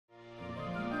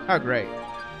Oh, great.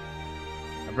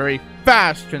 A very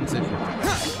fast transition.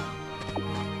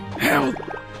 Hell.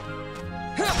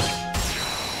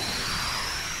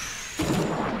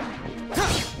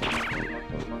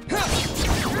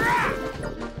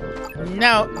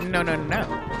 No, no, no, no.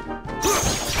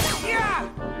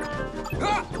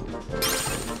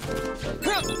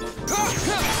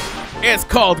 It's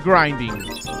called grinding.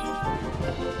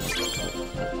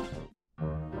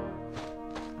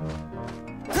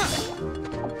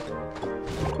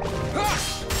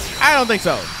 I don't think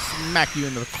so. Smack you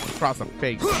in the across the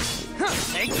face.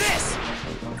 Take this.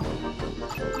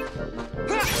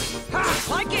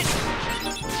 Like it.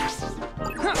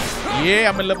 Yeah,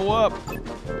 I'm gonna level up.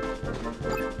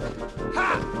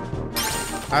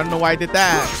 I don't know why I did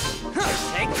that.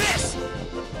 Take this.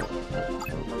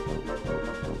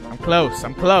 I'm close.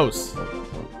 I'm close.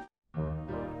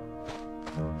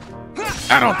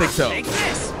 I don't think so. Take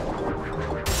this.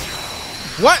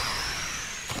 What?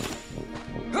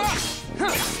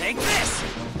 Take this.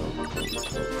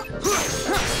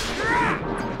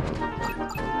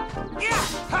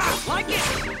 Like it.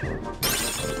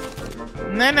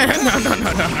 No, no, no, no, no,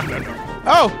 no, no, no, no.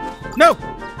 Oh, no.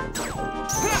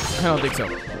 I don't think so.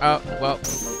 Well.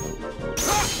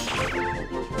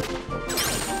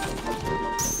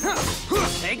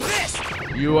 Take this.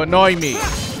 You annoy me.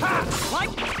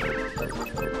 Like.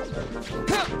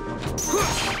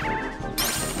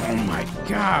 Oh my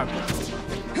god.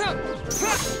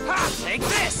 Take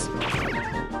this.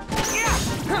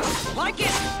 Like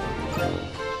it.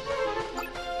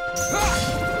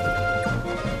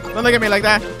 Don't look at me like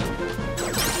that.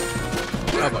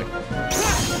 Oh boy.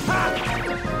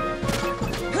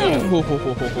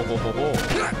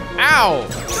 Ow!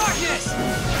 Darkness.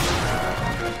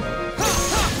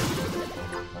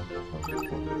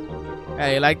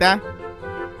 Hey, you like that?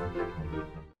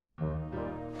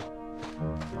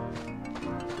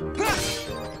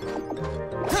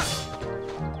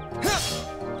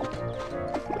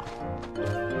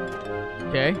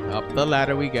 Okay, up the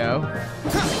ladder we go.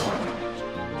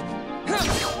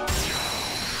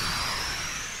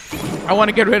 I want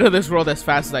to get rid of this world as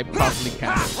fast as I possibly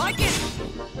can. Like it.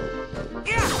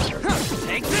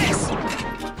 Take this.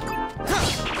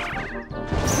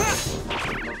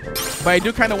 But I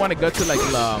do kind of want to go to like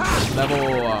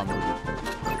level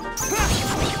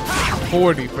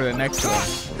 40 for the next one.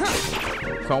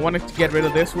 So I wanted to get rid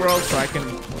of this world so I can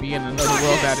be in another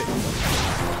world that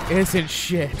isn't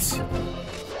shit.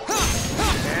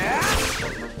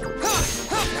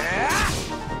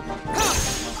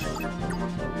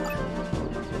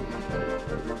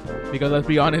 Because let's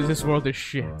be honest, this world is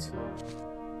shit.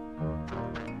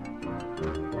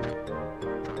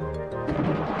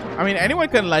 I mean, anyone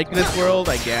can like this world,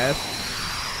 I guess.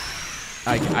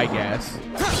 I guess.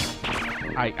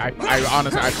 I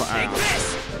honestly,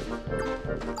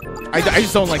 I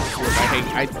just don't like this world.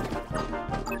 I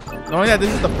knowing that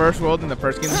this is the first world in the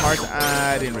first Kingdom Hearts,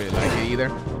 I didn't really like it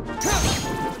either.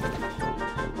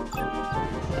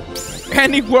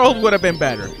 Any world would have been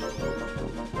better.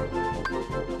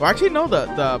 Well, actually, no, the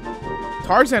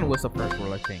Tarzan was the first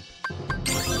world, I think.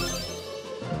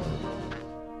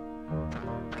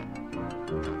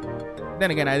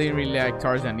 Then again, I didn't really like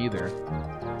Tarzan either.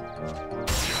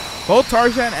 Both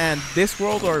Tarzan and this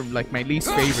world are like my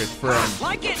least favorite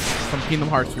from Kingdom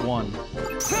Hearts 1.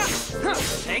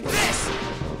 Take this.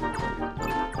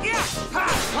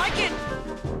 Like it.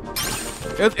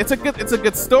 It's a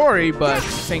good story, but at the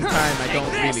same time, I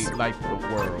don't really like the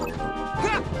world.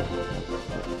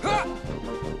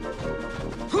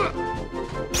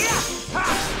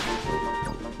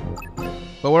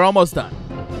 But we're almost done.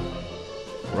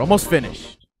 We're almost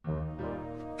finished.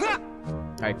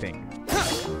 I think.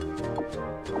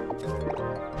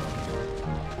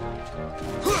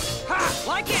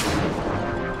 Like it.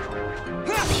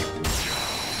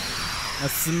 I'll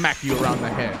smack you around the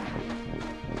head.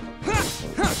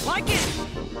 Like it.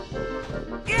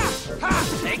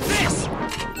 Take this.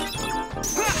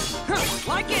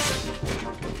 Like it.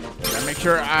 Gotta make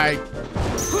sure I.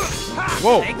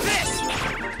 Whoa. Take this.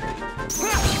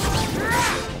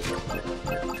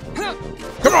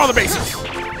 Cover all the bases.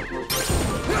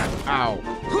 Ow.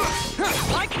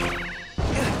 Like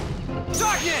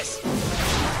darkness.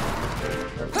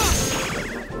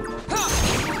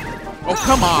 Oh,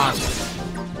 come on.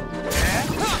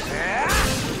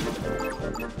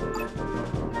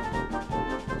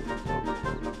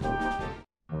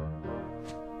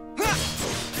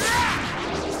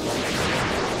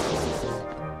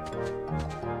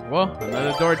 Well,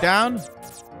 another door down.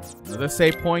 Another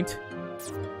save point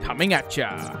coming at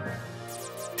ya.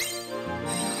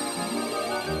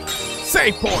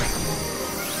 Save point.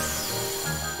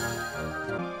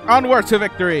 Onward to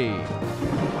victory!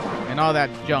 And all that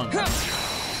junk.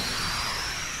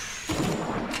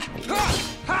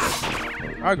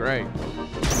 Oh, great.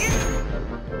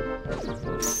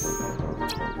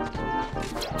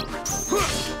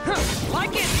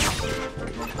 Like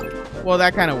it. Well,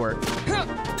 that kind of worked.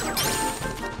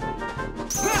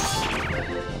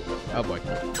 Oh boy.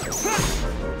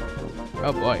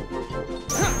 Oh boy.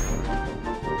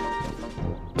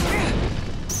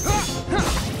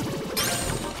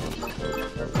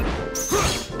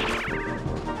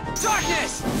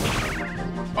 Darkness.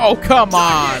 Oh, come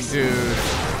on, dude.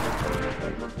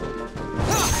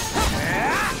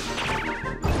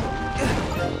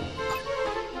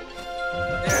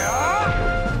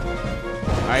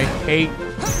 I hate.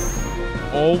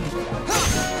 Oh.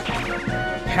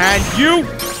 Can you?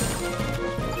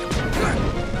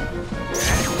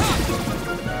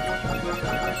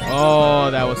 Oh,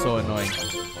 that was so annoying.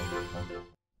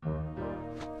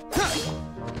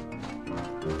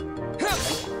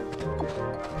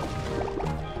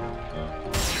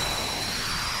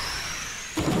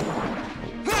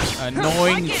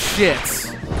 Annoying shits.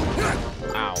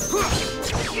 Ow.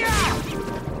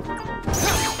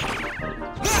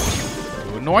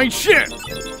 You annoying shit.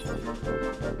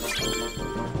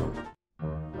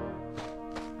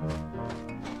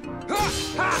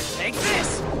 Take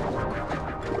this.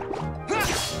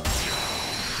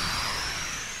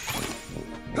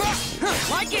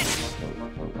 Like it.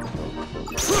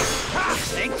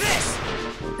 Take this.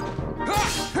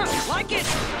 Like it.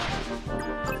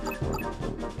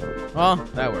 Well,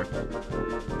 that worked.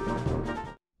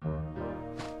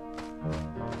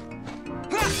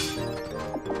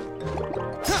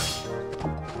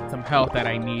 Some health that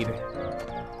I need.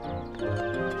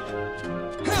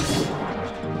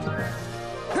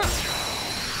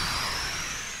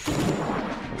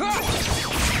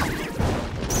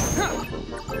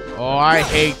 Oh, I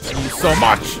hate you so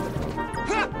much.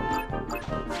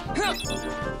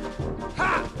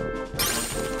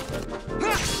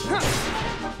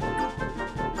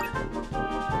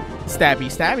 Stabby,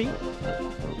 stabby.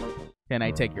 Can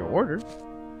I take your order?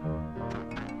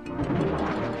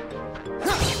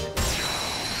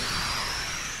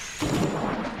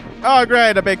 Oh,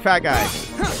 great, a big fat guy.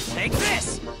 Take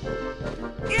this.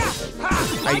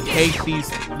 I hate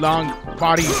these long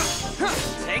bodies.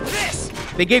 Take this.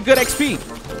 They give good XP,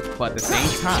 but at the same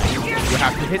time, you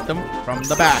have to hit them from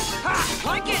the back.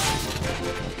 Like it.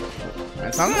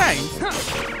 And sometimes,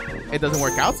 it doesn't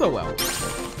work out so well.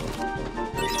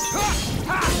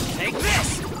 Take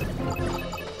this.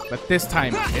 But this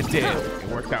time, it did. It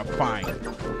worked out fine.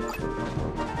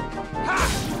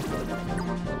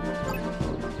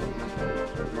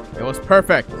 It was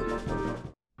perfect.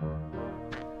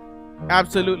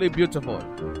 Absolutely beautiful.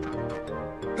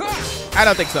 I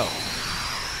don't think so.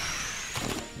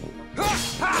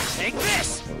 Take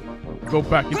this. Go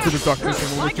back into the darkness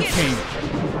from which you came.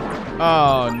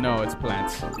 Oh no, it's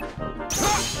plants.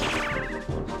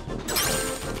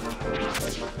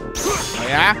 Oh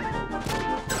yeah?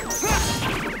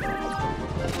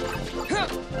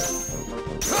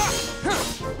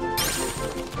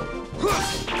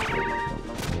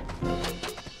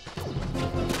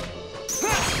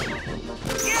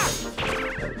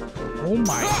 Oh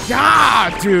my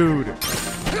god, dude!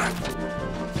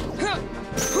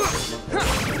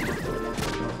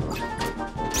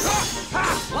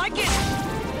 Like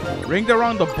it. Ring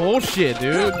around the bullshit,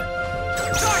 dude.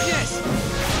 Darkness.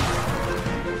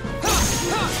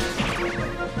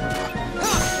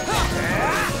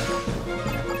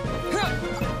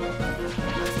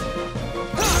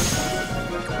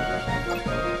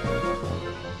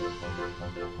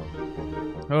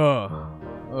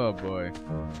 Oh boy.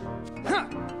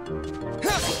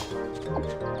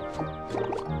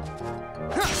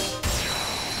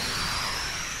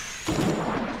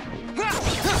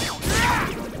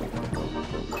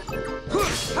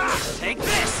 Take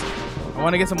this. I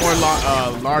want to get some more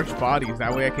large bodies.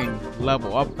 That way I can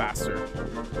level up faster.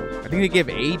 I think they give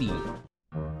 80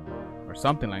 or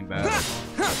something like that.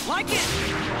 Like it.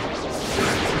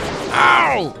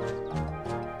 Ow!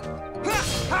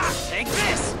 Take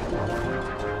this.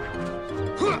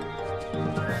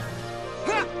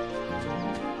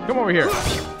 Come over here.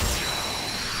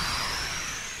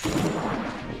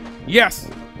 Yes!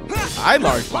 I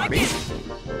large body.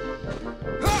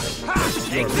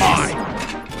 Take this. Mine.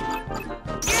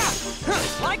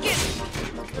 Like it.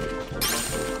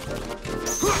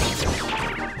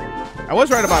 I was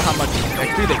right about how much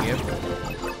XP they give.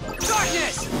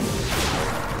 Darkness.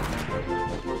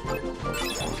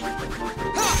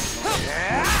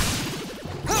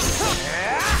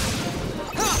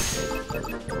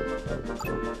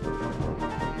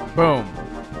 Boom.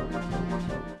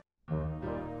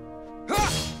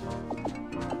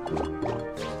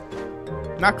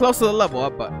 Not close to the level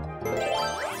up, but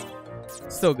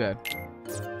still good.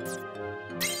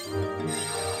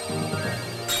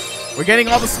 We're getting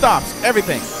all the stops.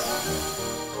 Everything.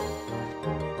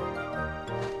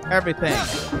 Everything.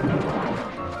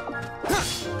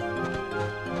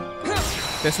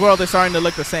 This world is starting to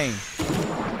look the same.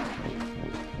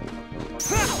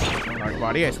 Dark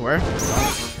body, I swear.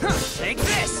 Take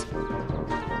this.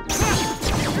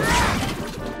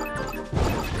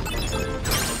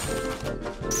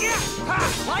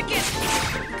 Like it.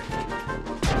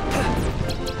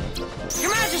 Your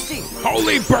Majesty.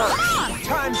 Holy burn!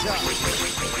 Time's up.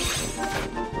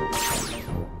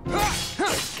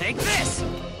 Take this.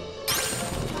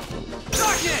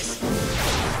 Darkness.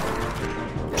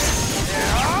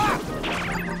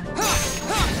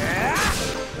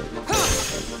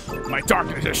 My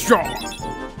darkness is strong.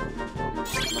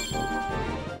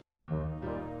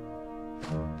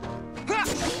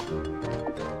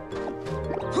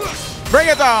 Bring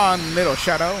it on, little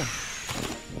shadow.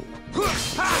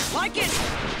 Like it.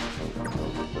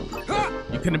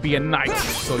 You couldn't be a knight,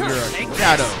 so you're a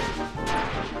shadow.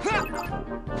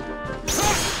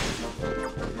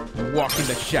 You walk in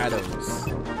the shadows.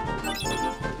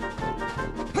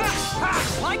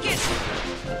 Like it.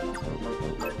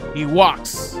 He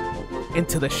walks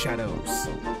into the shadows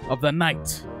of the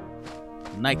night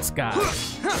sky.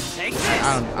 Take this.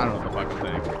 I don't know what the fuck I'm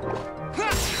saying.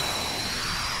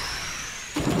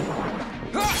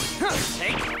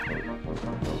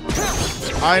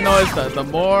 All I know is that the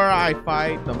more I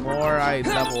fight, the more I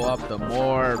level up, the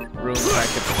more rooms I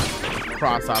can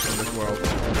cross off in this world.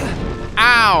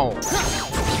 Ow!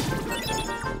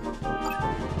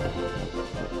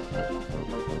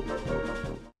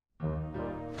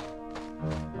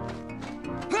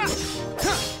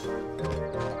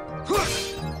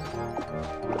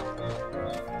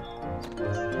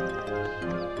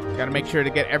 Gotta make sure to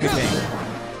get everything.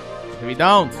 If we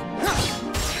don't,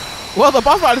 well, the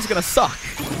boss fight is gonna suck.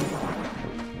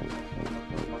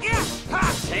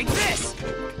 Take this.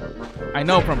 I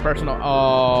know from personal.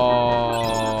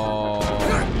 Oh,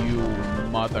 you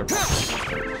mother.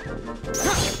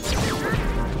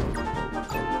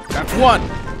 That's one.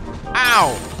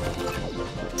 Ow.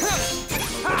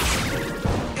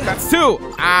 That's two.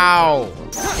 Ow.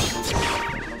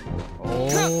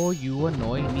 Oh, you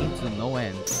annoy me to no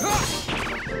end.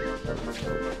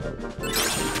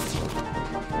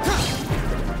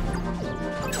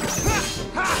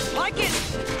 Like it.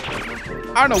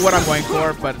 I don't know what I'm going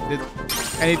for, but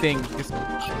anything, just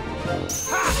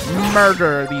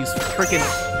murder these freaking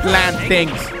plant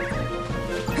things.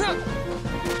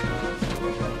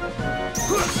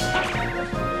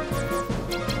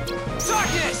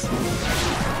 Darkness.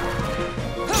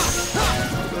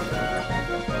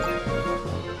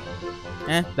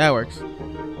 That works.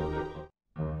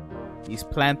 These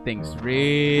plant things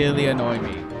really annoy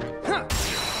me.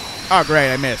 Oh,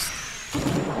 great, I missed.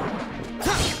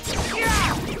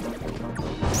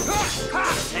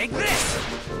 Take this.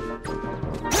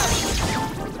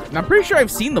 And I'm pretty sure I've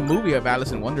seen the movie of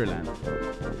Alice in Wonderland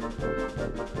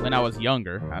when I was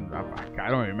younger. I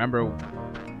don't remember.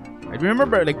 I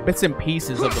remember like bits and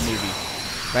pieces of the movie,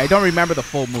 but I don't remember the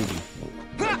full movie.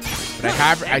 But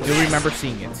I do remember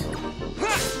seeing it.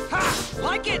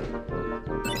 Like it.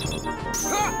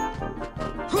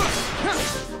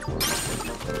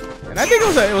 And I think it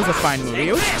was a fine movie.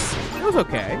 It was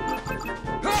okay.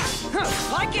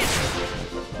 Like it.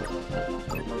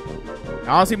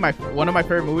 Honestly, one of my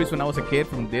favorite movies when I was a kid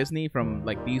from Disney, from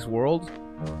like these worlds,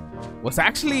 was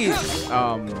actually the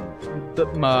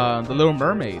Little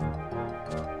Mermaid.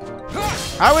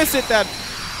 I always said that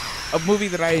a movie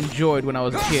that I enjoyed when I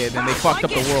was a kid, and they fucked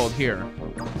up the world here.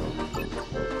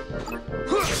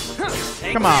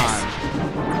 Come on.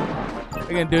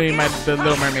 You're gonna do the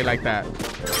Little Mermaid like that.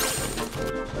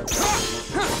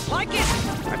 Like it.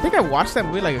 I think I watched that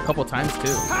movie like a couple times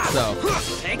too. So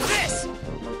Take this.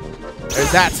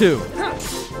 there's that too.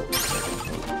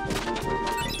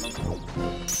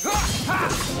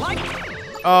 Like.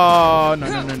 Oh no.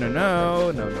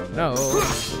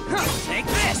 Take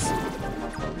this.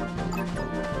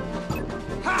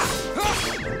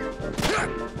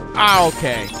 Ah,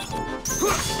 okay.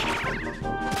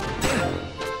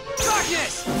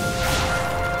 Darkness.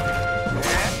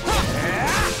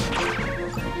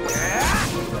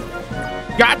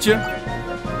 Gotcha.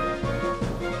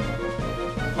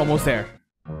 Almost there.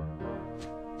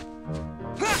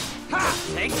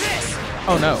 Take this.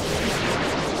 Oh no.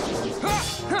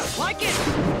 Like it.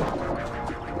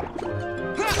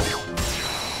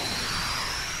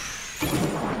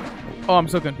 Oh, I'm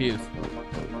so confused.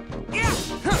 Yeah,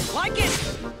 like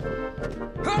it.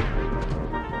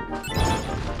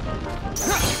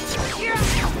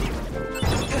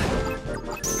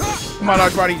 Come on,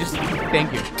 large body, just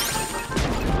thank you.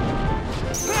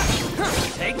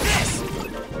 Take this.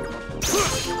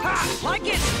 Like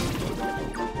it.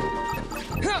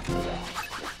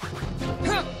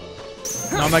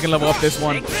 No, I'm not gonna level up this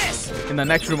one. Take this. In the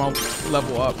next room, I'll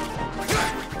level up.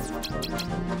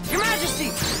 Your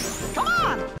Majesty, come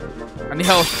on. I need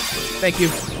health. Thank you.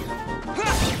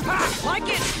 Like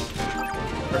it.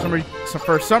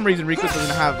 For some reason, Riku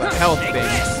doesn't have a health thing.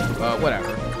 Whatever.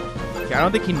 Okay, I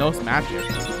don't think he knows magic.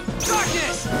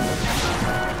 Darkness.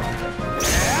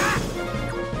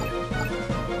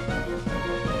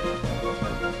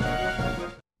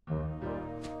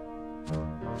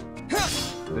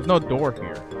 There's no door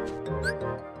here.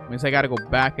 Means I gotta go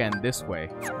back and this way.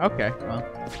 Okay, well.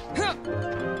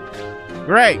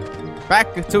 Great!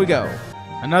 Back till we go.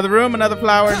 Another room, another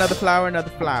flower, another flower,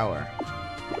 another flower.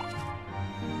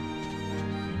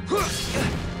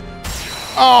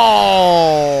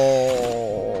 Oh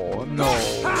no.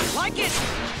 Like it.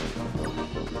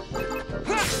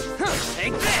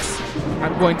 Take this.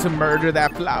 I'm going to murder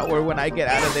that flower when I get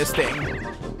out of this thing.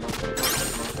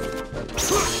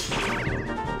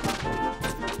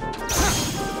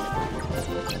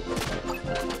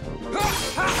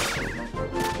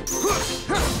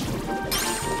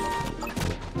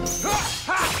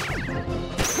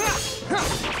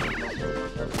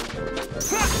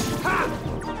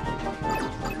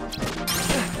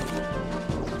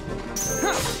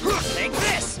 Take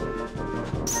this.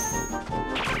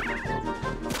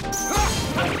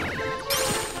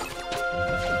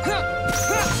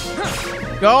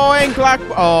 Going clock.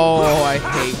 Oh, I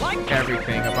hate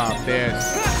everything about this.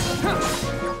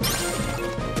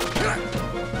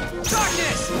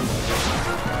 Darkness.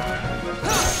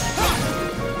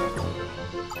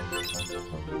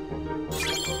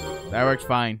 That works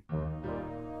fine.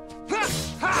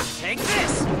 Take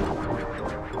this.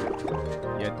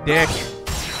 You dick.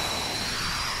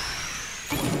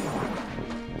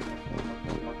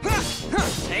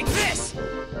 Take this.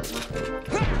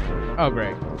 Oh,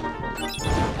 great.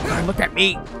 Look at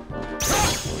me.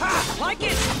 Like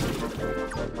it.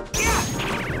 Yeah.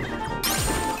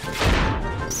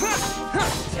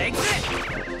 Take this.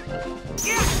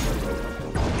 Yeah.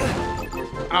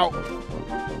 Ow.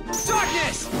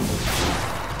 Darkness.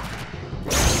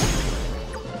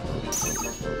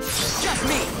 Just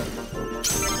me.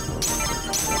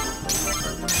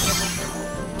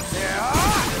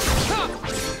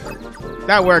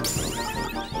 That works.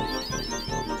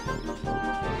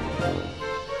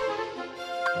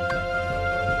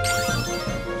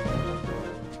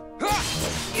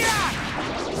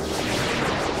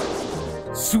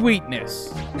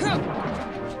 Sweetness.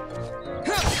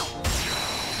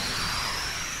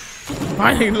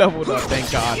 Finally leveled up,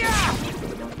 thank God.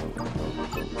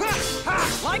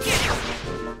 Like it.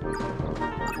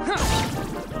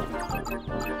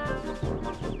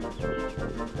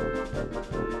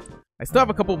 I still have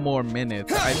a couple more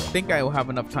minutes. I think I will have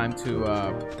enough time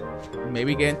to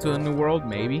maybe get into a new world,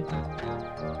 maybe.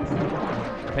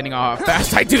 Depending on how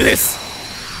fast I do this.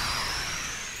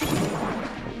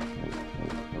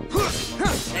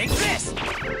 Take this.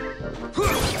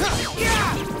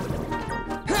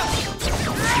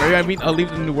 Maybe I'll leave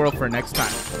the new world for next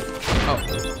time. Oh.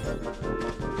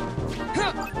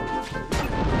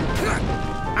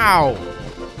 Ow.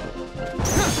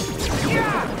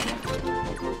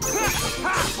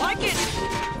 Like it.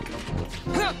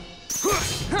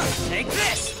 Take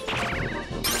this.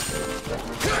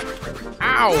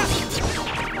 Ow.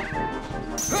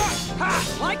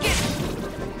 Like it.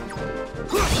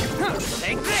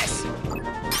 Take this.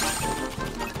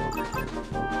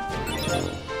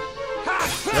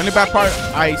 The only bad part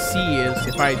I see is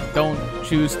if I don't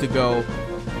choose to go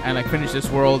and like finish this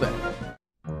world,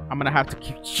 I'm gonna have to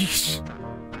keep.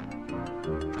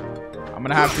 I'm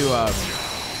gonna have to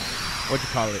what you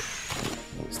call it?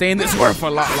 Stay in this world for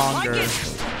a lot longer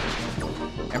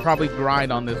and probably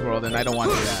grind on this world, and I don't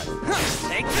want to do that.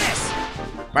 Take this.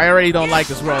 I already don't like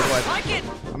this world, but Like it.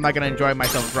 I'm not gonna enjoy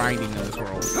myself grinding in this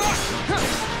world.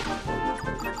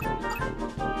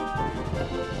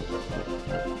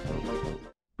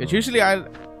 Because usually I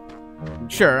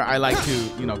like to,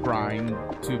 you know, grind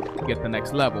to get the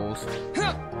next levels.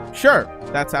 Sure,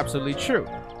 that's absolutely true.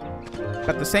 But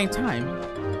at the same time,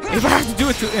 if I have to do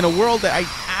it in a world that I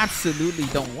absolutely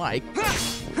don't like,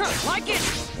 Like it.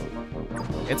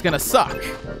 it's gonna suck,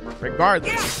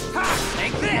 regardless.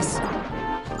 Take this.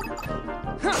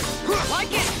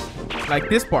 Like it. Like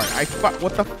this part,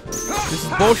 what the? This is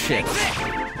bullshit.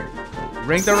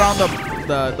 Ring around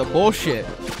the bullshit.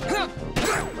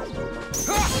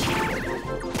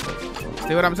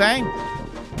 See what I'm saying?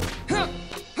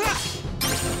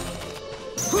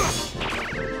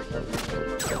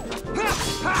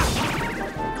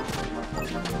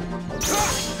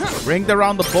 Ring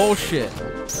around the bullshit.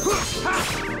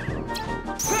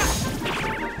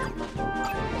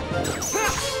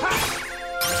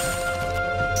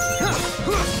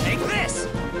 Take this.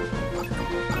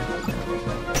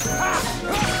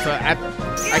 So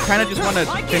I kind of just want to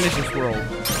finish this world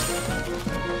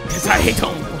because I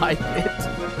don't like it.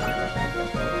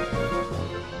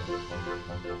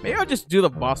 Maybe I'll just do the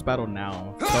boss battle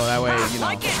now, so that way, you know,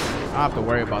 I don't have to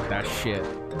worry about that shit.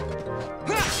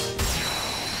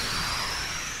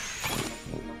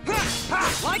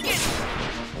 Like it.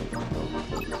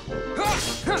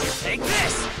 Take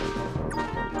this.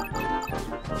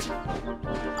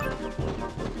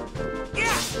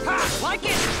 Like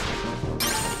it.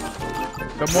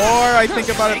 The more I think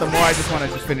about it, the more I just want to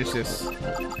just finish this.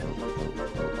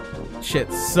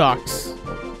 Shit sucks.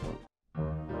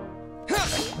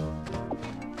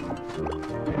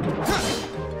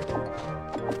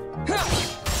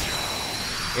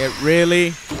 It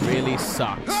really, really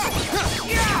sucks.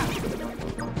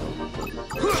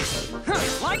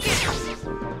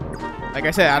 Like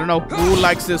I said, I don't know who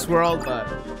likes this world, but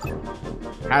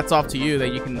hats off to you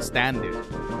that you can stand it.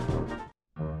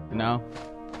 You know?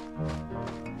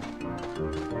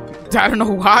 I don't know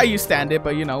why you stand it,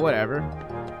 but you know, whatever.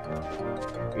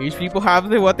 Each people have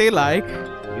what they like.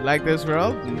 You like this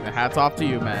world? Hats off to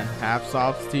you, man. Hats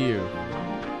off to you.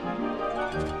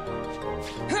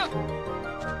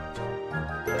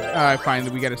 Alright,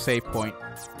 fine. We got a save point.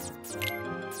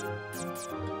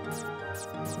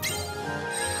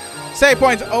 Save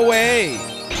points away!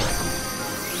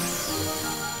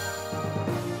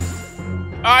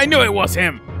 I knew it was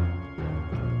him!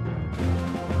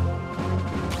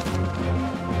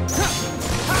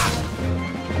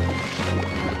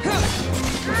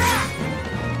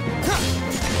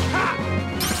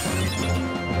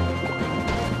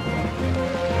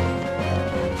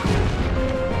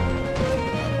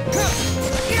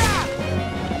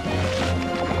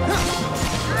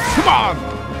 Come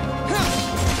on!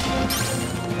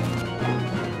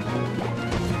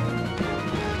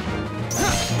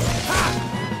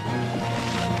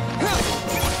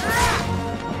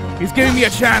 He's giving me a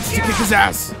chance to kick his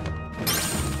ass.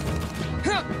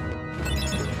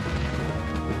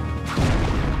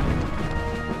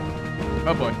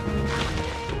 Oh boy.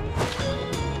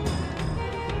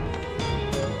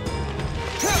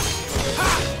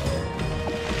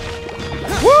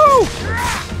 Woo!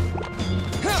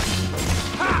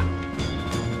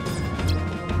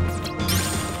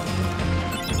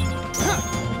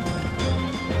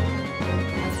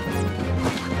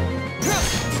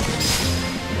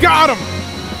 Got him!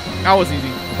 That was easy.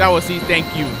 That was easy.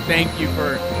 Thank you. Thank you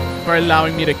for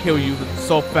allowing me to kill you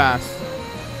so fast.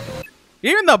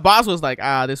 Even the boss was like,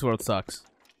 ah, this world sucks.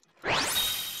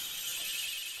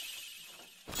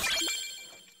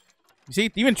 You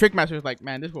see, even Trickmaster was like,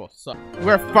 man, this world sucks.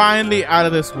 We're finally out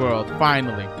of this world.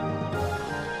 Finally.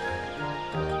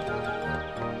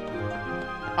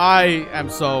 I am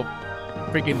so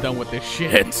freaking done with this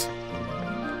shit.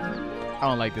 I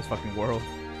don't like this fucking world.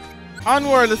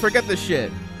 Onward, let's forget this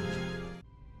shit.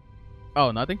 Oh,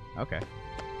 nothing? Okay.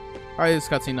 Alright, this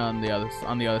cutscene on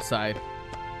the other side.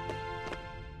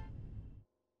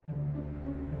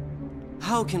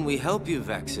 How can we help you,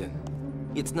 Vexen?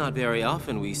 It's not very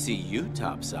often we see you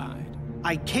topside.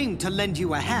 I came to lend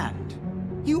you a hand.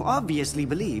 You obviously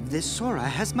believe this Sora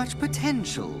has much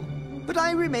potential, but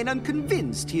I remain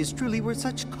unconvinced he is truly worth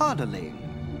such coddling.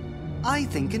 I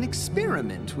think an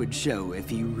experiment would show if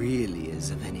he really is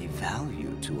of any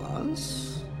value to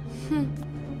us.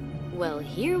 Well,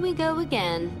 here we go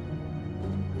again.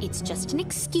 It's just an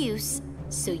excuse,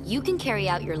 so you can carry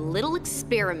out your little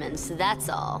experiments, that's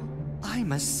all.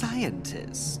 I'm a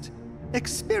scientist.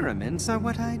 Experiments are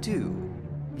what I do.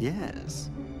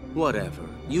 Yes. Whatever.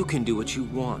 You can do what you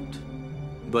want.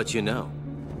 But you know,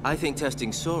 I think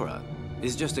testing Sora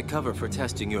is just a cover for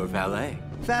testing your valet.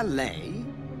 Valet?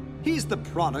 He's the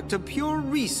product of pure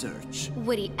research.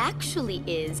 What he actually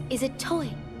is a toy.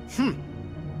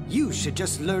 You should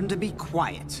just learn to be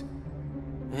quiet.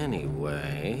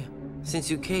 Anyway, since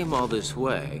you came all this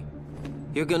way,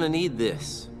 you're gonna need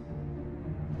this.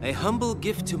 A humble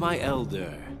gift to my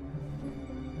elder.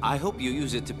 I hope you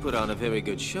use it to put on a very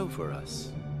good show for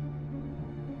us.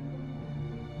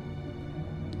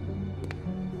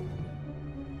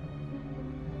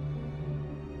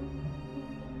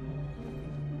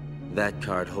 That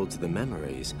card holds the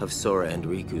memories of Sora and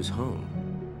Riku's home.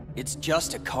 It's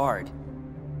just a card.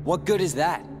 What good is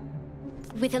that?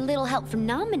 With a little help from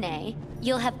Naminé,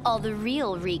 you'll have all the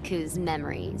real Riku's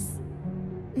memories.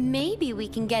 Maybe we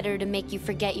can get her to make you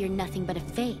forget you're nothing but a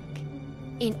fake.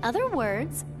 In other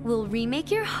words, we'll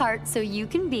remake your heart so you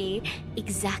can be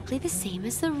exactly the same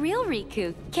as the real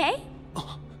Riku, okay?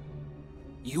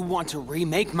 You want to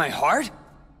remake my heart?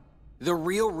 The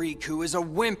real Riku is a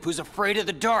wimp who's afraid of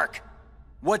the dark.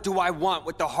 What do I want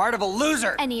with the heart of a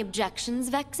loser? Any objections,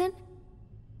 Vexen?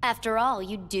 After all,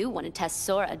 you do want to test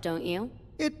Sora, don't you?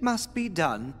 It must be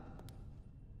done.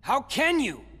 How can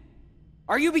you?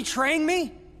 Are you betraying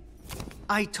me?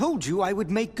 I told you I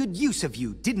would make good use of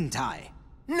you, didn't I?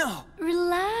 No.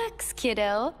 Relax,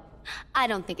 kiddo. I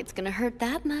don't think it's gonna hurt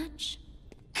that much.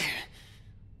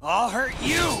 I'll hurt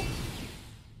you!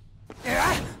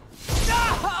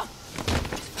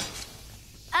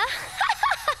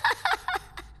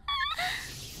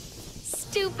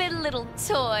 Stupid little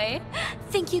toy.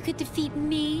 Think you could defeat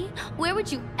me? Where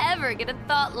would you ever get a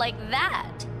thought like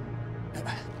that?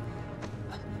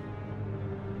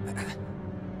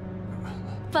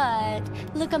 But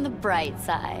look on the bright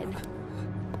side.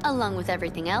 Along with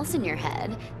everything else in your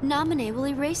head, Naminé will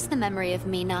erase the memory of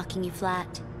me knocking you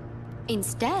flat.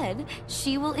 Instead,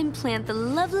 she will implant the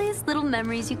loveliest little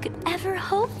memories you could ever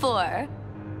hope for.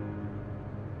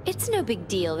 It's no big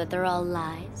deal that they're all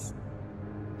lies.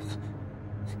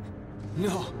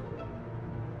 No.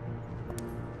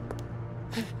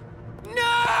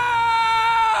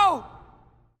 No!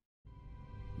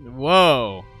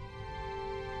 Whoa.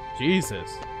 Jesus.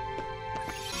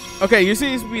 Okay,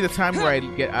 usually this would be the time where I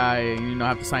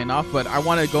have to sign off, but I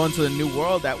want to go into the new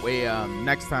world. That way,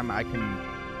 next time I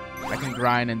can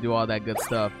grind and do all that good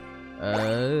stuff.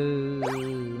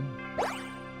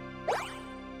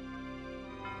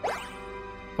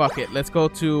 Fuck it. Let's go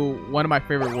to one of my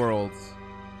favorite worlds.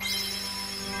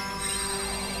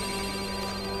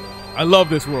 I love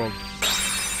this world.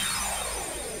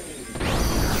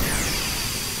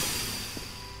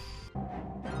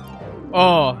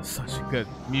 Oh, such good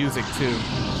music too.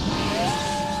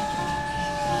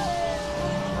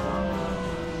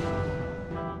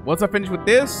 Once I finish with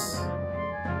this,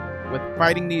 with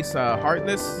fighting these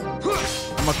Heartless, I'm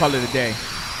gonna call it a day.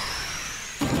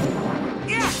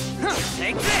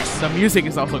 Take this! The music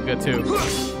is also good too.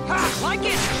 Like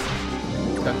it!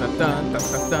 Dun, dun, dun, dun,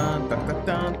 dun, dun, dun, dun,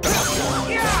 dun.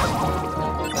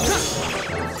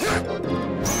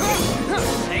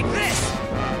 Take this!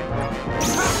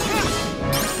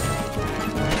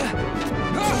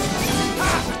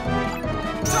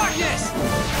 Darkness!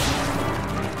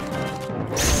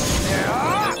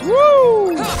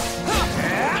 Woo!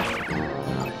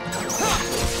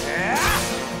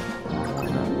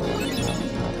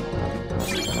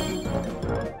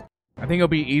 I think it'll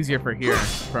be easier for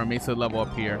me to level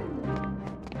up here.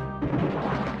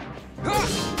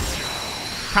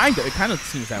 It kind of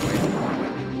seems that way.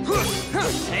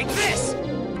 Take this!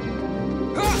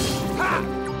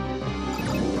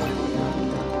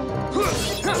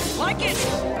 Like it!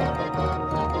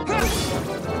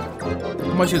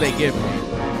 How much do they give me?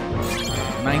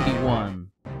 91.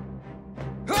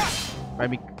 Might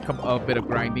be a bit of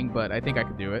grinding, but I think I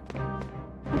could do it.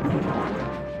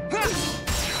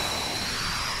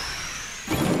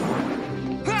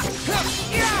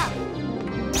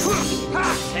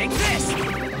 Take this!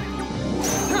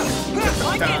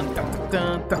 Dun, dun,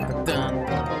 dun, dun, dun.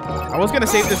 I was gonna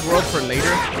save this world for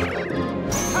later,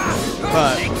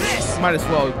 but might as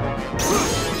well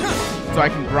so I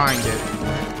can grind it.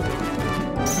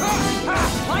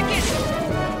 Like it!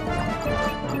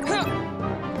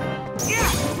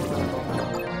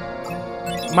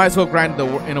 Might as well grind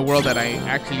in a world that I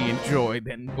actually enjoy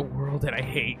than a world that I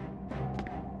hate.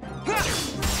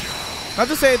 Not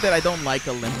to say that I don't like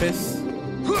Olympus.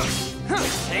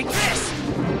 Take this!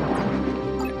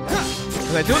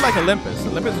 Because I do like Olympus.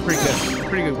 Olympus is pretty good. It's a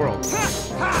pretty good world.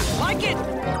 Like it!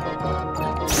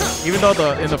 Even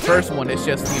though in the first one it's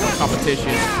just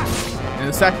competition. In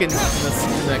the second, in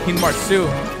the Kingdom Hearts 2,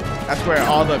 that's where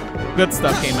all the good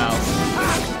stuff came out.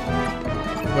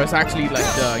 Where it's actually like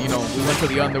we went to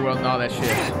the underworld and all that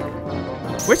shit.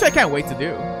 Which I can't wait to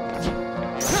do.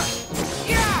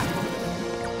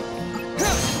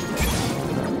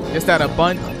 Just that I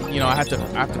have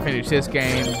to finish this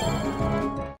game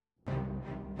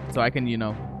so I can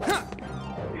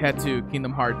head to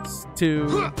Kingdom Hearts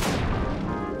 2.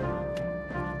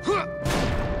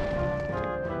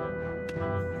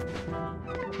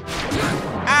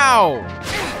 Ow!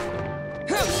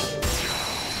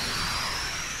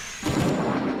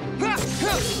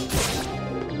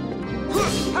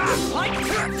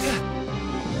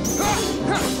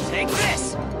 Take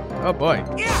this! Oh boy.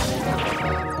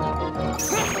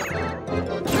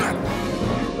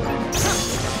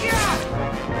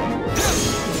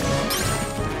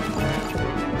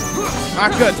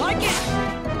 Not good. Like it!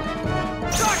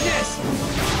 Darkness!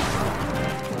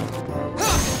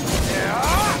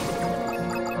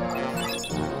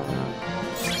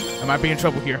 I might be in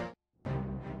trouble here.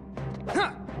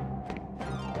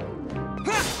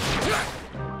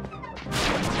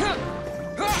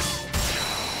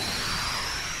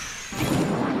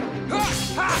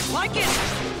 Like it!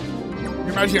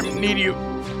 Your Majesty, I need you.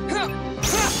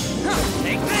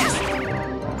 Take this!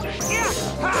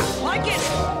 Like it!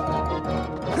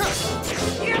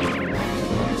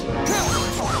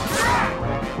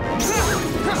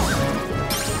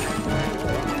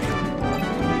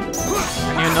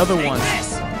 And another one.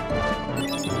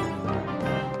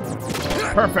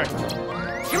 Perfect.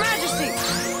 Your Majesty!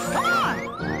 Come on!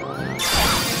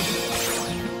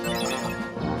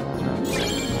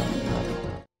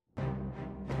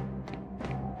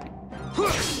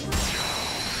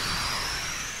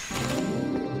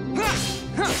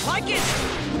 Like it!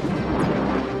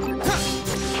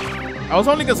 I was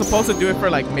only supposed to do it for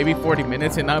like maybe 40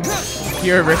 minutes, and I'm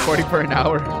here recording for an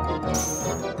hour.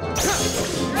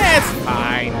 It's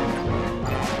fine.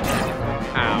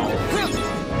 Ow.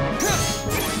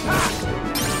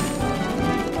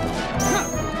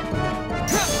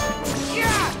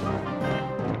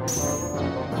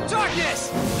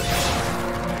 Darkness!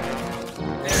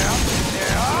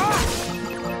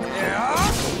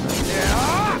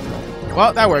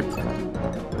 Well, that worked.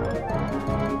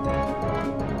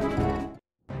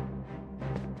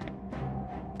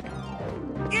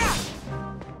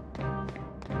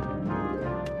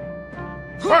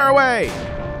 Fire away!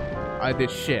 I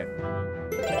did shit.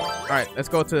 Alright, let's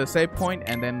go to the save point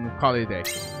and then call it a day.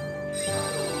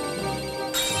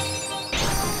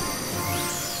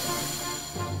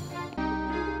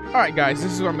 Alright guys,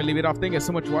 this is where I'm gonna leave it off. Thank you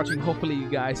so much for watching. Hopefully you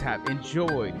guys have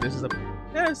enjoyed. This is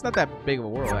it's not that big of a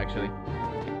world actually.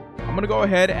 I'm gonna go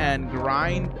ahead and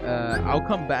grind. I'll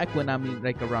come back when I'm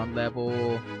like around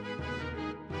level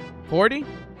 40?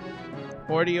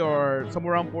 40 or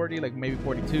somewhere around 40, like maybe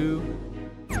 42.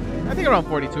 I think around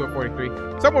 42 or 43.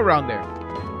 Somewhere around there.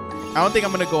 I don't think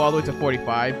I'm gonna go all the way to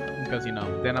 45 because, you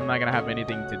know, then I'm not gonna have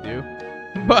anything to do.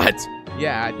 But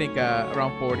yeah, I think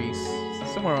around 40s,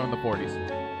 somewhere around the 40s.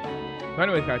 So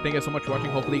anyways, guys, thank you so much for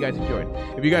watching. Hopefully you guys enjoyed.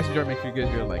 If you guys enjoyed, make sure you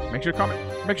guys give a like. Make sure to comment.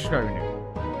 Make sure to subscribe if you're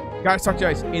new. Guys, talk to you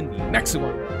guys in the next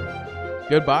one.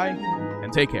 Goodbye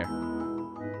and take care.